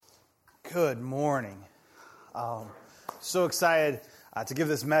Good morning. So excited to give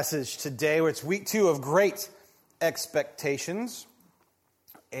this message today, where it's week 2 of Great Expectations.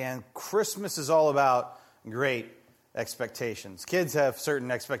 And Christmas is all about great expectations. Kids have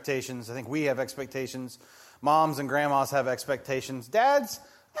certain expectations. I think we have expectations. Moms and grandmas have expectations. Dads,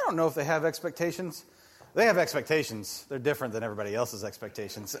 I don't know if they have expectations. They have expectations. They're different than everybody else's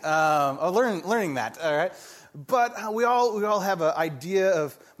expectations. Learning that, all right? But we all have an idea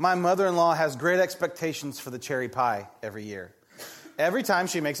of, my mother-in-law has great expectations for the cherry pie every year. Every time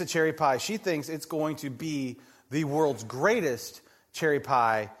she makes a cherry pie, she thinks it's going to be the world's greatest cherry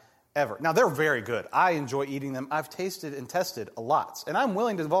pie ever. Now, they're very good. I enjoy eating them. I've tasted and tested a lot. And I'm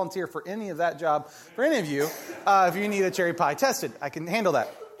willing to volunteer for any of that job for any of you if you need a cherry pie tested. I can handle that.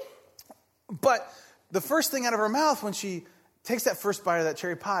 But the first thing out of her mouth when she takes that first bite of that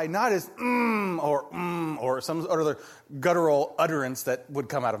cherry pie, not as or some other guttural utterance that would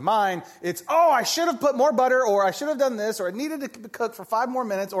come out of mine. It's, I should have put more butter, or I should have done this, or it needed to cook for 5 more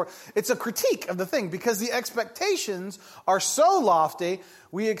minutes, or it's a critique of the thing because the expectations are so lofty.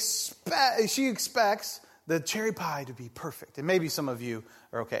 She expects the cherry pie to be perfect. And maybe some of you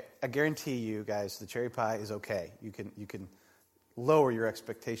are okay. I guarantee you guys, the cherry pie is okay. You can lower your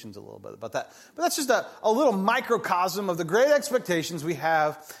expectations a little bit about that. But that's just a little microcosm of the great expectations we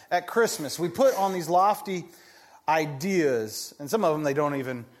have at Christmas. We put on these lofty ideas, and some of them, they don't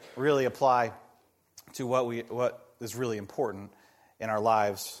even really apply to what is really important in our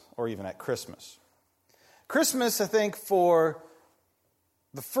lives or even at Christmas. Christmas, I think, for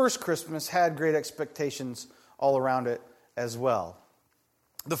the first Christmas, had great expectations all around it as well.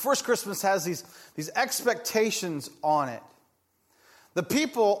 The first Christmas has these expectations on it. The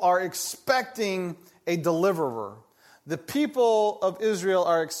people are expecting a deliverer. The people of Israel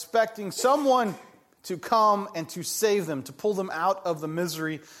are expecting someone to come and to save them, to pull them out of the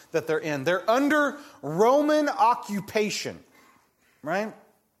misery that they're in. They're under Roman occupation, right?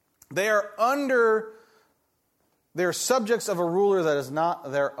 They're subjects of a ruler that is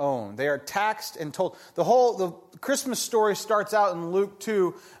not their own. They are taxed and told. The Christmas story starts out in Luke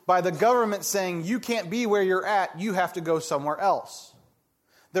 2 by the government saying, you can't be where you're at, you have to go somewhere else.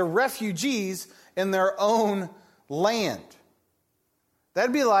 They're refugees in their own land.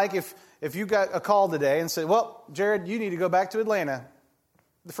 That'd be like if you got a call today and said, well, Jared, you need to go back to Atlanta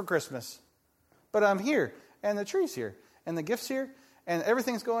for Christmas. But I'm here, and the tree's here, and the gift's here, and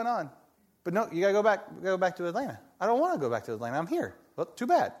everything's going on. But no, you got to go back to Atlanta. I don't want to go back to Atlanta. I'm here. Well, too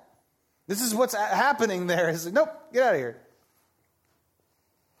bad. This is what's happening there. Is nope, get out of here.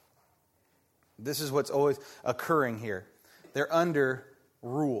 This is what's always occurring here. They're under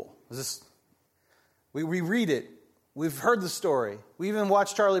rule. We read it. We've heard the story. We even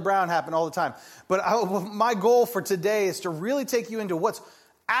watch Charlie Brown happen all the time. But my goal for today is to really take you into what's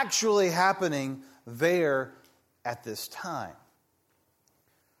actually happening there at this time.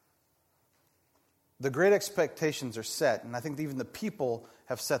 The great expectations are set, and I think even the people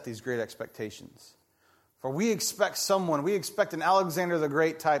have set these great expectations. For we expect an Alexander the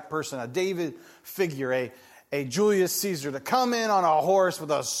Great type person, a David figure, a Julius Caesar to come in on a horse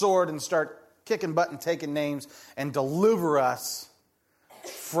with a sword and start kicking butt and taking names and deliver us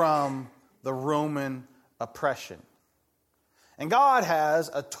from the Roman oppression. And God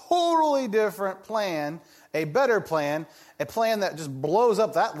has a totally different plan, a better plan, a plan that just blows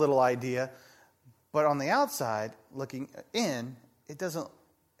up that little idea. But on the outside, looking in, it doesn't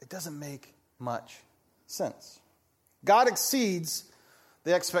make much sense. God exceeds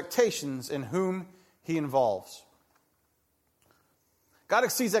the expectations in whom He involves. God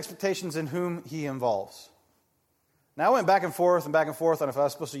exceeds expectations in whom He involves. Now, I went back and forth on if I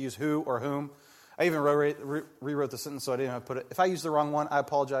was supposed to use who or whom. I even rewrote the sentence so I didn't have to put it. If I used the wrong one, I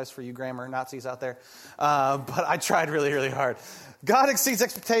apologize for you grammar Nazis out there. But I tried really, really hard. God exceeds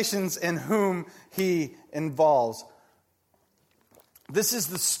expectations in whom He involves. This is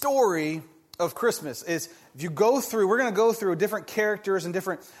the story of Christmas. We're going to go through different characters and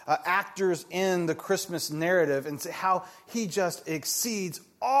different actors in the Christmas narrative and see how He just exceeds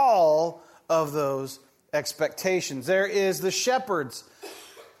all of those expectations. There is the shepherds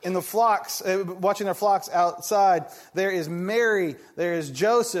in the flocks, watching their flocks outside. There is Mary. There is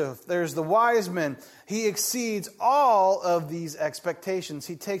Joseph. There's the wise men. He exceeds all of these expectations.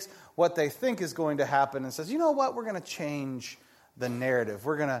 He takes what they think is going to happen and says, you know what? We're going to change the narrative.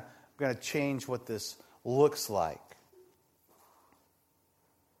 We're going to change what this looks like.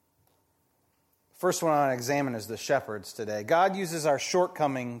 First one I want to examine is the shepherds today. God uses our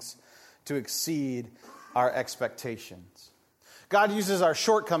shortcomings to exceed our expectations. God uses our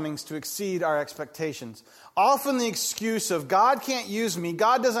shortcomings to exceed our expectations. Often the excuse of God can't use me,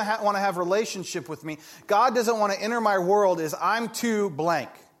 God doesn't want to have a relationship with me, God doesn't want to enter my world is I'm too blank.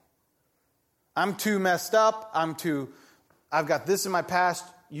 I'm too messed up, I've got this in my past,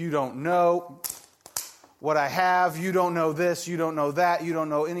 you don't know what I have, you don't know this, you don't know that, you don't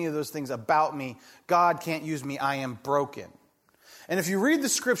know any of those things about me. God can't use me, I am broken. And if you read the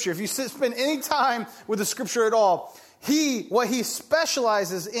scripture, if you spend any time with the scripture at all, what he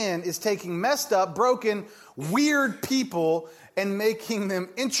specializes in is taking messed up, broken, weird people and making them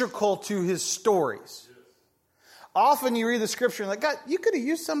integral to his stories. Often you read the scripture and like, God, you could have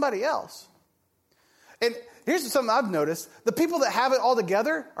used somebody else. And here's something I've noticed. The people that have it all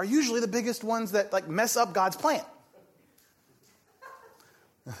together are usually the biggest ones that like mess up God's plan.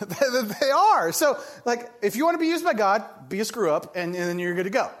 They are. So, like, if you want to be used by God, be a screw up, and then you're good to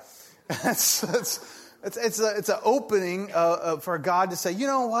go. It's an opening for God to say, you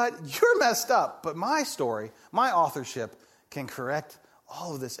know what, you're messed up, but my story, my authorship can correct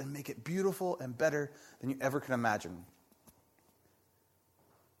all of this and make it beautiful and better than you ever can imagine.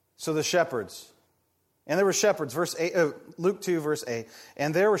 So the shepherds. And there were shepherds, Luke 2, verse 8.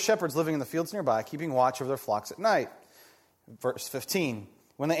 And there were shepherds living in the fields nearby, keeping watch over their flocks at night. Verse 15.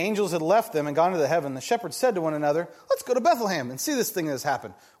 When the angels had left them and gone into heaven, the shepherds said to one another, let's go to Bethlehem and see this thing that has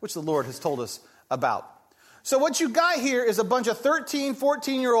happened, which the Lord has told us about. So what you got here is a bunch of 13,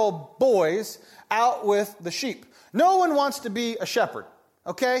 14-year-old boys out with the sheep. No one wants to be a shepherd,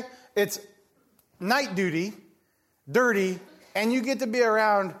 okay? It's night duty, dirty, and you get to be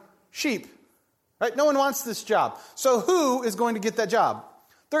around sheep, right? No one wants this job. So who is going to get that job?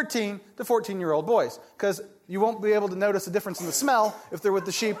 13 to 14-year-old boys, because you won't be able to notice the difference in the smell if they're with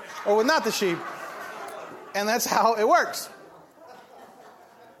the sheep or with not the sheep. And that's how it works.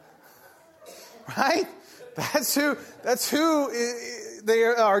 Right? That's who they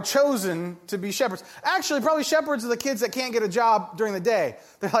are chosen to be shepherds. Actually, probably shepherds are the kids that can't get a job during the day.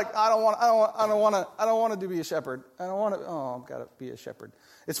 They're like, I don't want to be a shepherd. I've got to be a shepherd.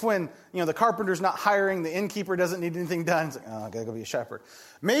 It's when, the carpenter's not hiring, the innkeeper doesn't need anything done. It's like, I've got to go be a shepherd.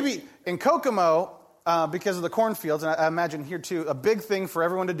 Maybe in Kokomo, because of the cornfields, and I imagine here too, a big thing for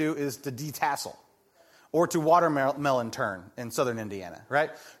everyone to do is to detassel or to watermelon turn in southern Indiana, right?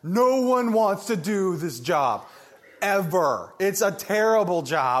 No one wants to do this job ever. It's a terrible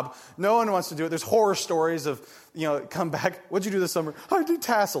job. No one wants to do it. There's horror stories of, come back. What'd you do this summer? I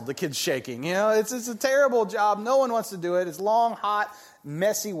detasseled. The kid's shaking. It's a terrible job. No one wants to do it. It's long, hot,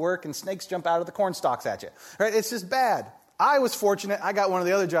 messy work, and snakes jump out of the corn stalks at you, right? It's just bad. I was fortunate. I got one of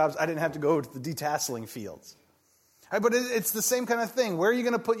the other jobs. I didn't have to go to the detasseling fields. Right, but it's the same kind of thing. Where are you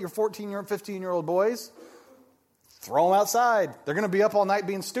going to put your 14-year-old, 15-year-old boys? Throw them outside. They're going to be up all night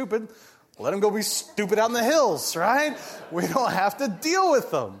being stupid. Let them go be stupid out in the hills, right? We don't have to deal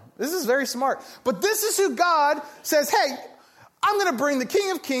with them. This is very smart. But this is who God says, hey, I'm going to bring the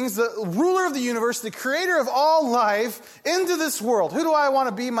King of Kings, the ruler of the universe, the creator of all life, into this world. Who do I want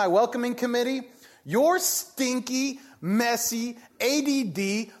to be my welcoming committee? Your stinky, messy,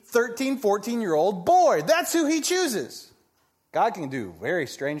 ADD, 13, 14-year-old boy. That's who he chooses. God can do very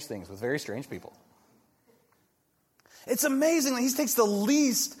strange things with very strange people. It's amazing that he takes the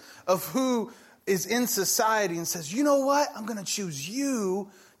least of who is in society and says, you know what? I'm going to choose you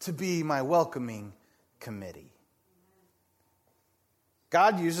to be my welcoming committee.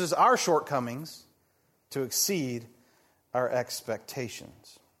 God uses our shortcomings to exceed our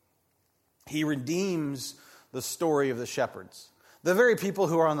expectations. He redeems the story of the shepherds, the very people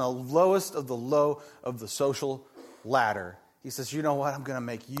who are on the lowest of the low of the social ladder. He says, you know what? I'm going to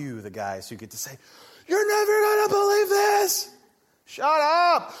make you the guys who get to say, you're never going to believe this. Shut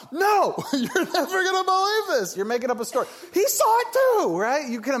up. No, you're never going to believe this. You're making up a story. He saw it too, right?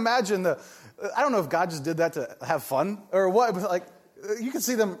 You can imagine I don't know if God just did that to have fun or what, but like, you can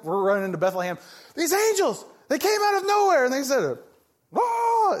see them running into Bethlehem. These angels, they came out of nowhere and they said,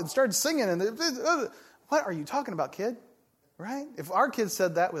 whoa, and started singing. And what are you talking about, kid? Right? If our kids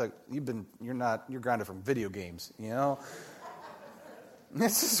said that, we're like, you're grounded from video games,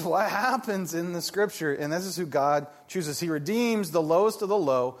 This is what happens in the scripture, and this is who God chooses. He redeems the lowest of the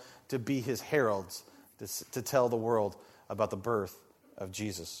low to be his heralds, to tell the world about the birth of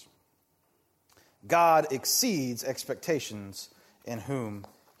Jesus. God exceeds expectations in whom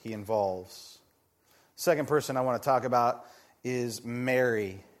he involves. Second person I want to talk about is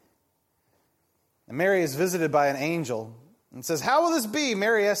Mary. And Mary is visited by an angel and says, how will this be?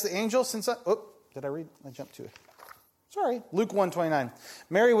 Mary asked the angel, did I read? I jumped to it. Sorry. Luke 1:29.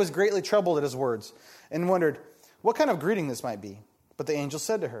 Mary was greatly troubled at his words and wondered what kind of greeting this might be. But the angel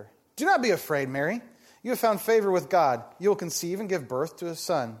said to her, do not be afraid, Mary. You have found favor with God. You will conceive and give birth to a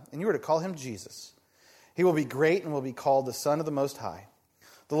son, and you are to call him Jesus. He will be great and will be called the Son of the Most High.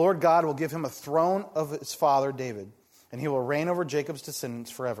 The Lord God will give him a throne of his father David, and he will reign over Jacob's descendants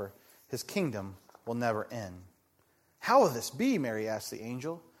forever. His kingdom will never end. How will this be, Mary asked the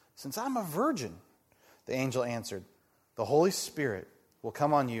angel, since I'm a virgin? The angel answered, the Holy Spirit will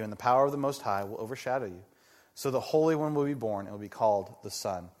come on you, and the power of the Most High will overshadow you. So the Holy One will be born and will be called the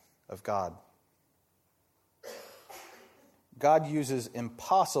Son of God. God uses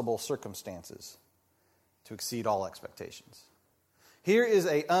impossible circumstances to exceed all expectations. Here is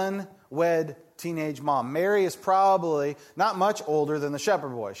an unwed teenage mom. Mary is probably not much older than the shepherd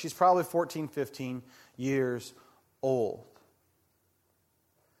boy. She's probably 14, 15 years old.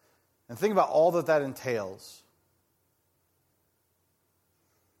 And think about all that entails.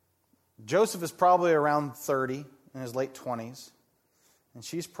 Joseph is probably around 30, in his late 20s. And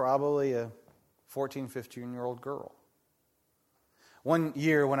she's probably a 14, 15-year-old girl. One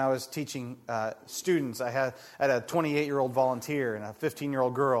year when I was teaching students, I had a 28-year-old volunteer and a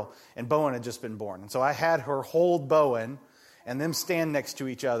 15-year-old girl, and Bowen had just been born. And so I had her hold Bowen and them stand next to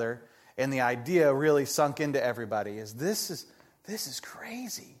each other, and the idea really sunk into everybody is this is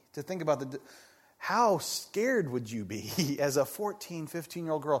crazy to think about. How scared would you be as a 14,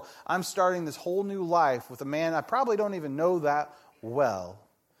 15-year-old girl? I'm starting this whole new life with a man I probably don't even know that well.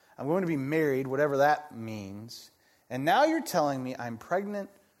 I'm going to be married, whatever that means. And now you're telling me I'm pregnant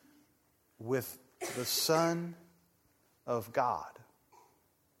with the Son of God.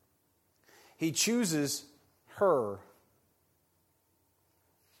 He chooses her.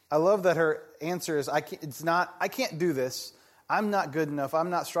 I love that her answer is, I can't do this. I'm not good enough. I'm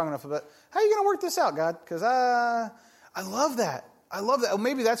not strong enough. But how are you going to work this out, God? Because I love that. I love that.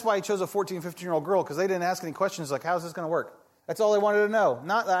 Maybe that's why he chose a 14, 15-year-old girl, because they didn't ask any questions like, how's this going to work? That's all they wanted to know.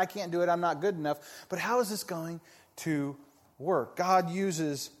 Not that I can't do it, I'm not good enough, but how is this going to work? God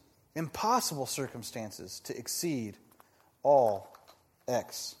uses impossible circumstances to exceed all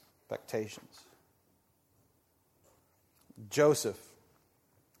expectations. Joseph.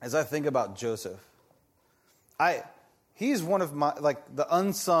 As I think about Joseph, he's one of my, the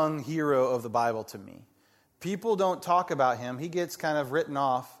unsung hero of the Bible to me. People don't talk about him. He gets kind of written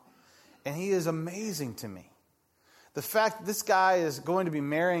off, and he is amazing to me. The fact that this guy is going to be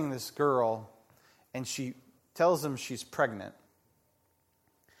marrying this girl, and she tells him she's pregnant.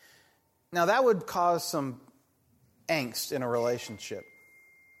 Now, that would cause some angst in a relationship.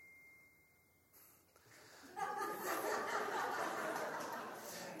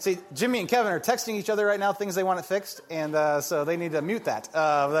 See, Jimmy and Kevin are texting each other right now, things they want it fixed, and so they need to mute that.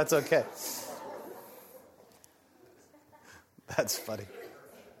 That's okay. That's funny.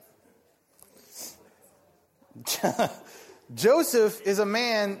 Joseph is a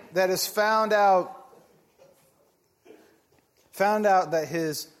man that has found out that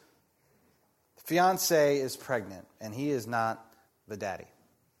his fiancée is pregnant, and he is not the daddy.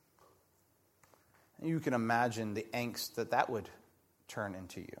 You can imagine the angst that would turn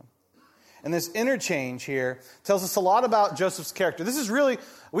into you. And this interchange here tells us a lot about Joseph's character. This is really,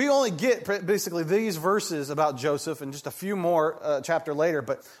 we only get basically these verses about Joseph and just a few more chapter later,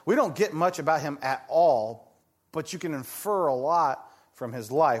 but we don't get much about him at all, but you can infer a lot from his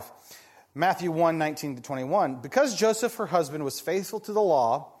life. Matthew 1:19-21, because Joseph, her husband, was faithful to the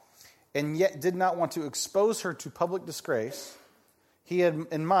law and yet did not want to expose her to public disgrace, he had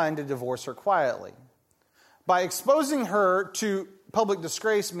in mind to divorce her quietly. By exposing her to public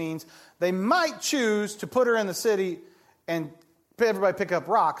disgrace means they might choose to put her in the city and everybody pick up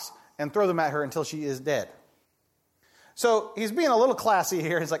rocks and throw them at her until she is dead. So he's being a little classy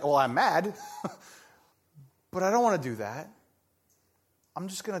here. He's like, well, I'm mad, but I don't want to do that. I'm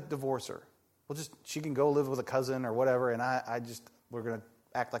just going to divorce her. She can go live with a cousin or whatever, and we're going to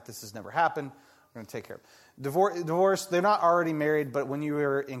act like this has never happened. We're going to take care of it. Divorce, they're not already married, but when you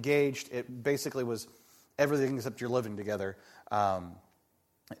were engaged, it basically was everything except you're living together.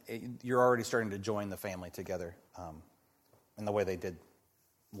 You're already starting to join the family together in the way they did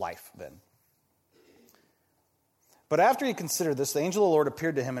life then. But after he considered this, the angel of the Lord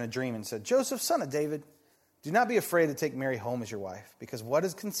appeared to him in a dream and said, Joseph, son of David, do not be afraid to take Mary home as your wife, because what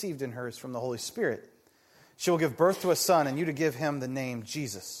is conceived in her is from the Holy Spirit. She will give birth to a son, and you to give him the name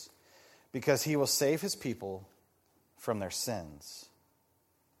Jesus, because he will save his people from their sins.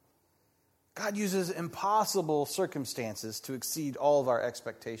 God uses impossible circumstances to exceed all of our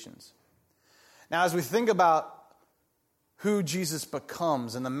expectations. Now, as we think about who Jesus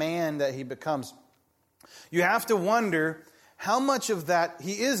becomes and the man that he becomes, you have to wonder how much of that,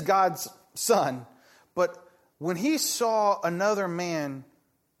 he is God's son, but when he saw another man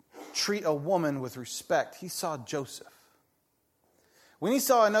treat a woman with respect, he saw Joseph. When he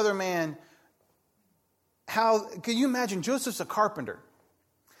saw another man, can you imagine? Joseph's a carpenter.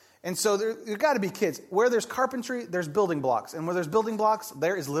 And so there got to be kids. Where there's carpentry, there's building blocks. And where there's building blocks,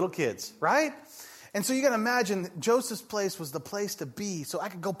 there is little kids, right? And so you got to imagine Joseph's place was the place to be, so I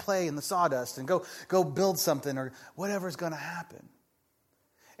could go play in the sawdust and go build something or whatever's going to happen.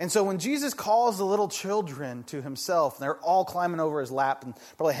 And so when Jesus calls the little children to himself, and they're all climbing over his lap and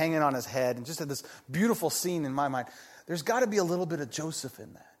probably hanging on his head, and just had this beautiful scene in my mind, there's got to be a little bit of Joseph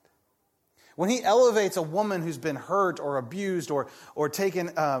in that. When he elevates a woman who's been hurt or abused or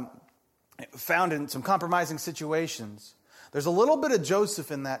taken, found in some compromising situations, there's a little bit of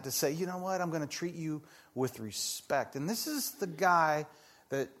Joseph in that to say, you know what, I'm going to treat you with respect. And this is the guy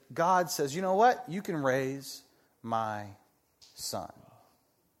that God says, you know what, you can raise my son.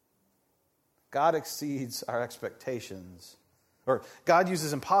 God exceeds our expectations, or God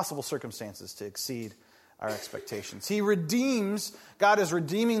uses impossible circumstances to exceed our expectations. God is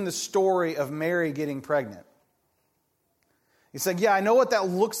redeeming the story of Mary getting pregnant. He's saying, yeah, I know what that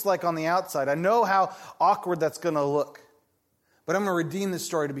looks like on the outside. I know how awkward that's going to look. But I'm going to redeem this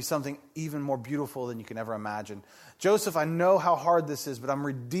story to be something even more beautiful than you can ever imagine. Joseph, I know how hard this is, but I'm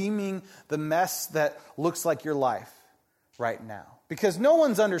redeeming the mess that looks like your life right now. Because no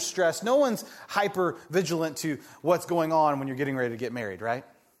one's under stress. No one's hyper vigilant to what's going on when you're getting ready to get married, right?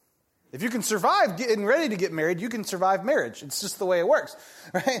 If you can survive getting ready to get married, you can survive marriage. It's just the way it works,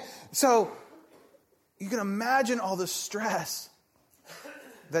 right? So you can imagine all the stress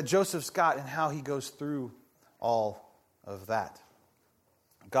that Joseph's got and how he goes through all of that.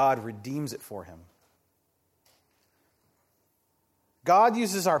 God redeems it for him. God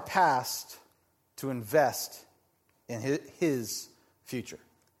uses our past to invest in his future.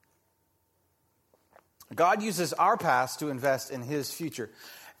 God uses our past to invest in his future.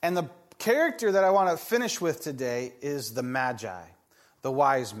 And the character that I want to finish with today is the Magi, the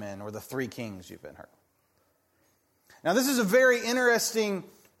wise men, or the three kings you've been heard. Now, this is a very interesting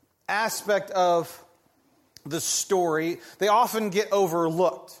aspect of the story. They often get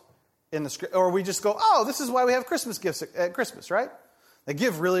overlooked in the script, or we just go, oh, this is why we have Christmas gifts at Christmas, right? They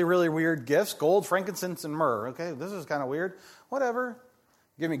give really, really weird gifts, gold, frankincense, and myrrh. Okay, this is kind of weird. Whatever.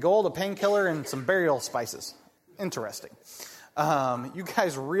 Give me gold, a painkiller, and some burial spices. Interesting. You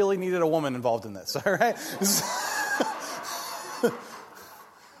guys really needed a woman involved in this, all right?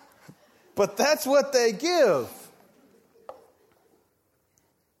 But that's what they give.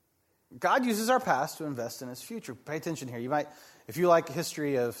 God uses our past to invest in his future. Pay attention here. You might, if you like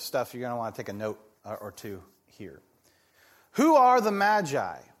history of stuff, you're going to want to take a note or two here. Who are the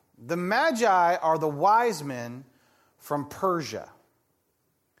Magi? The Magi are the wise men from Persia.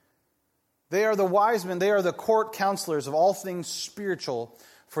 They are the wise men. They are the court counselors of all things spiritual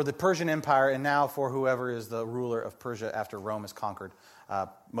for the Persian Empire and now for whoever is the ruler of Persia after Rome has conquered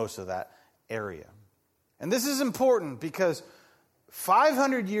most of that area. And this is important because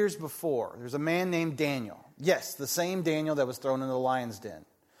 500 years before, there's a man named Daniel. Yes, the same Daniel that was thrown into the lion's den.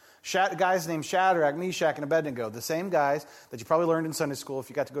 Guys named Shadrach, Meshach, and Abednego. The same guys that you probably learned in Sunday school if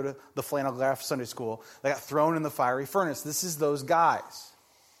you got to go to the flannel graph Sunday school. They got thrown in the fiery furnace. This is those guys.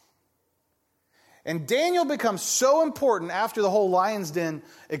 And Daniel becomes so important after the whole lion's den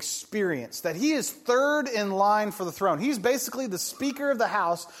experience that he is third in line for the throne. He's basically the speaker of the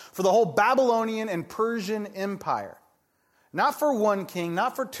house for the whole Babylonian and Persian empire. Not for one king,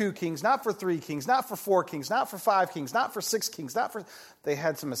 not for two kings, not for three kings, not for four kings, not for five kings, not for six kings, not for... They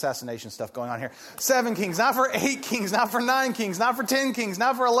had some assassination stuff going on here. 7 kings, not for 8 kings, not for 9 kings, not for 10 kings,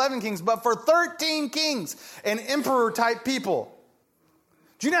 not for 11 kings, but for 13 kings and emperor-type people.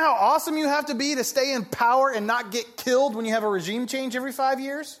 Do you know how awesome you have to be to stay in power and not get killed when you have a regime change every 5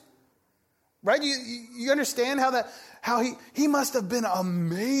 years? Right? You understand how he must have been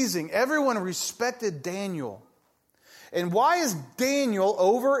amazing. Everyone respected Daniel. And why is Daniel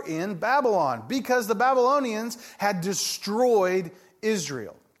over in Babylon? Because the Babylonians had destroyed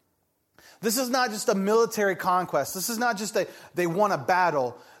Israel. This is not just a military conquest. This is not just they won a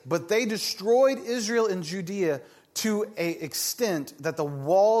battle, but they destroyed Israel and Judea to an extent that the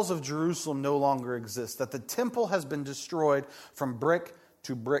walls of Jerusalem no longer exist, that the temple has been destroyed from brick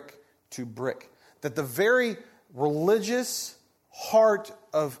to brick to brick, that the very religious heart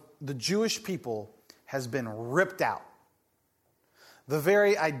of the Jewish people has been ripped out. The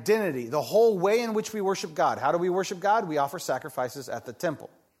very identity, the whole way in which we worship God. How do we worship God? We offer sacrifices at the temple.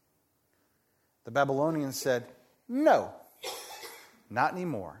 The Babylonians said, no, not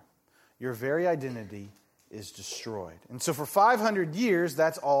anymore. Your very identity is destroyed. And so for 500 years,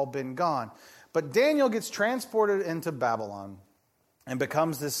 that's all been gone. But Daniel gets transported into Babylon. and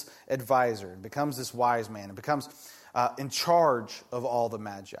becomes this advisor, and becomes this wise man, and becomes in charge of all the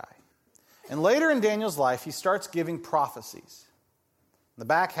Magi. And later in Daniel's life, he starts giving prophecies. The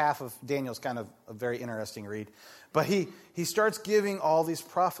back half of Daniel's kind of a very interesting read. But he starts giving all these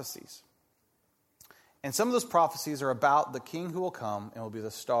prophecies. And some of those prophecies are about the king who will come and will be the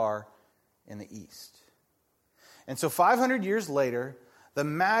star in the east. And so 500 years later, the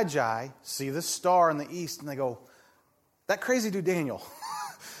Magi see the star in the east and they go, that crazy dude Daniel,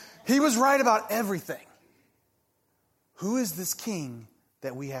 he was right about everything. Who is this king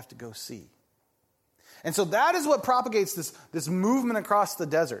that we have to go see? And so that is what propagates this movement across the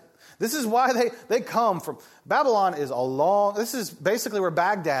desert. This is why they come from... Babylon is this is basically where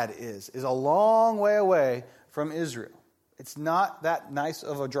Baghdad is a long way away from Israel. It's not that nice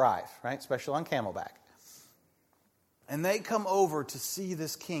of a drive, right? Especially on camelback. And they come over to see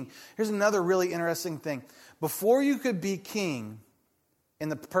this king. Here's another really interesting thing. Before you could be king in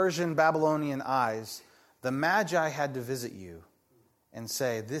the Persian Babylonian eyes, the Magi had to visit you and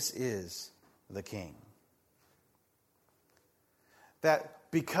say, this is the king. That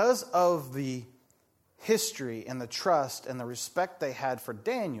because of the history and the trust and the respect they had for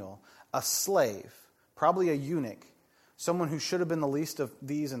Daniel, a slave, probably a eunuch, someone who should have been the least of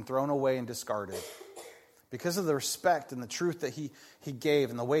these and thrown away and discarded, because of the respect and the truth that he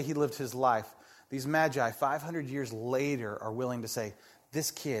gave and the way he lived his life, these Magi, 500 years later, are willing to say, this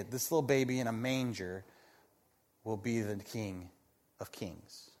kid, this little baby in a manger, will be the King of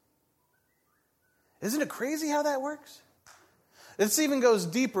Kings. Isn't it crazy how that works? This even goes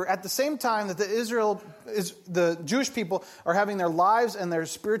deeper. At the same time that the Jewish people are having their lives and their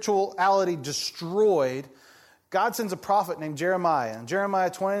spirituality destroyed, God sends a prophet named Jeremiah. And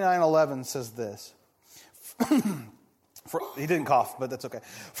Jeremiah 29:11 says this. He didn't cough, but that's okay.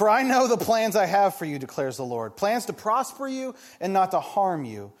 For I know the plans I have for you, declares the Lord. Plans to prosper you and not to harm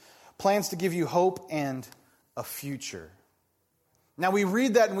you. Plans to give you hope and a future. Now we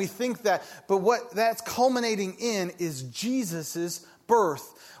read that and we think that, but what that's culminating in is Jesus'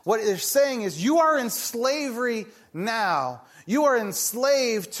 birth. What they're saying is, you are in slavery now. You are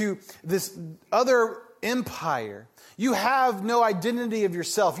enslaved to this other empire. You have no identity of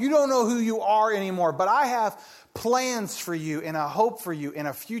yourself. You don't know who you are anymore, but I have plans for you and a hope for you and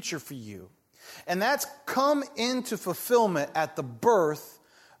a future for you. And that's come into fulfillment at the birth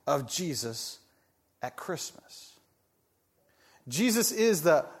of Jesus at Christmas. Jesus is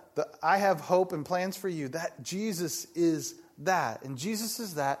the I have hope and plans for you. That Jesus is that. And Jesus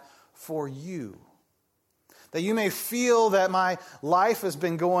is that for you. That you may feel that my life has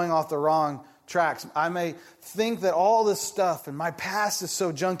been going off the wrong tracks. I may think that all this stuff and my past is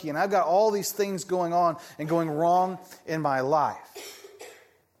so junky and I've got all these things going on and going wrong in my life.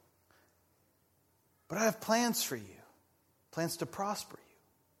 But I have plans for you. Plans to prosper you.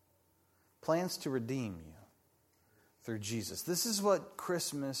 Plans to redeem you through Jesus. This is what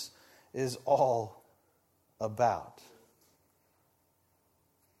Christmas is all about.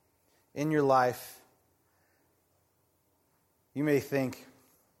 In your life, you may think,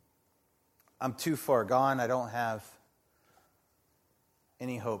 I'm too far gone. I don't have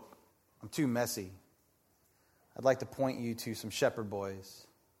any hope. I'm too messy. I'd like to point you to some shepherd boys,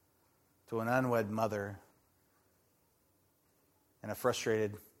 to an unwed mother, and a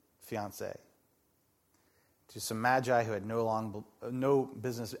frustrated fiance, to some Magi who had no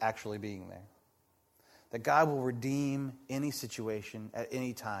business actually being there. That God will redeem any situation at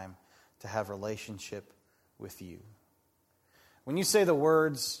any time to have relationship with you. When you say the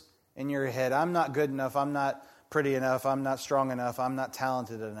words in your head, I'm not good enough, I'm not pretty enough, I'm not strong enough, I'm not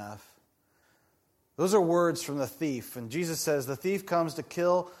talented enough, those are words from the thief. And Jesus says, the thief comes to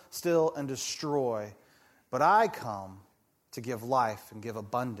kill, steal, and destroy. But I come to give life and give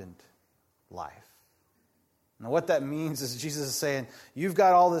abundant life. Now what that means is Jesus is saying, you've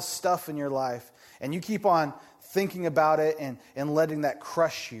got all this stuff in your life, and you keep on thinking about it and letting that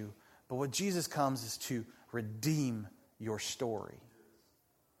crush you. But what Jesus comes is to redeem your story.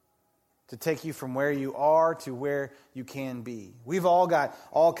 To take you from where you are to where you can be. We've all got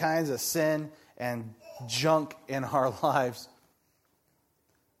all kinds of sin and junk in our lives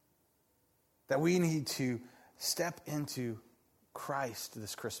that we need to step into Christ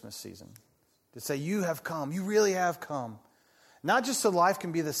this Christmas season. To say, you have come. You really have come. Not just so life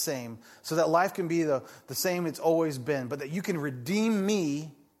can be the same, so that life can be the same it's always been, but that you can redeem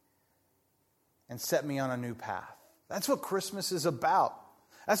me and set me on a new path. That's what Christmas is about.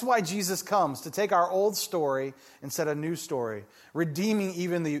 That's why Jesus comes, to take our old story and set a new story. Redeeming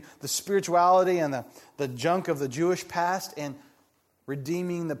even the spirituality and the junk of the Jewish past, and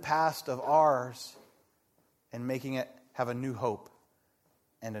redeeming the past of ours and making it have a new hope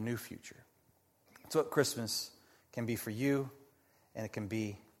and a new future. It's what Christmas can be for you, and it can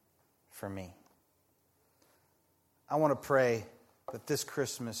be for me. I want to pray that this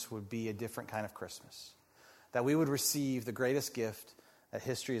Christmas would be a different kind of Christmas, that we would receive the greatest gift that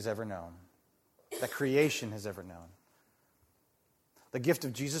history has ever known, that creation has ever known, the gift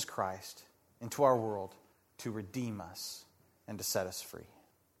of Jesus Christ into our world to redeem us and to set us free.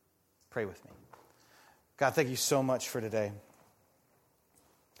 Pray with me. God, thank you so much for today.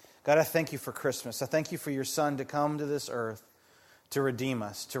 God, I thank you for Christmas. I thank you for your Son to come to this earth to redeem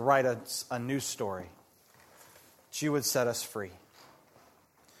us, to write a new story, that you would set us free.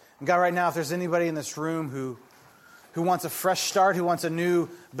 And God, right now, if there's anybody in this room who wants a fresh start, who wants a new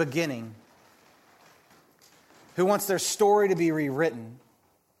beginning, who wants their story to be rewritten,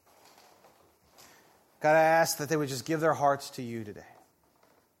 God, I ask that they would just give their hearts to you today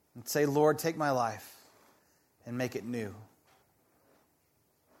and say, Lord, take my life and make it new.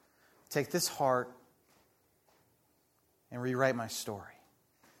 Take this heart and rewrite my story.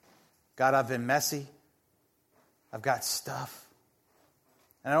 God, I've been messy. I've got stuff.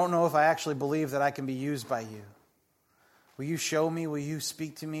 And I don't know if I actually believe that I can be used by you. Will you show me? Will you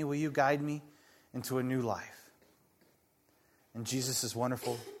speak to me? Will you guide me into a new life? In Jesus'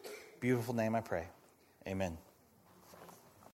 wonderful, beautiful name I pray. Amen.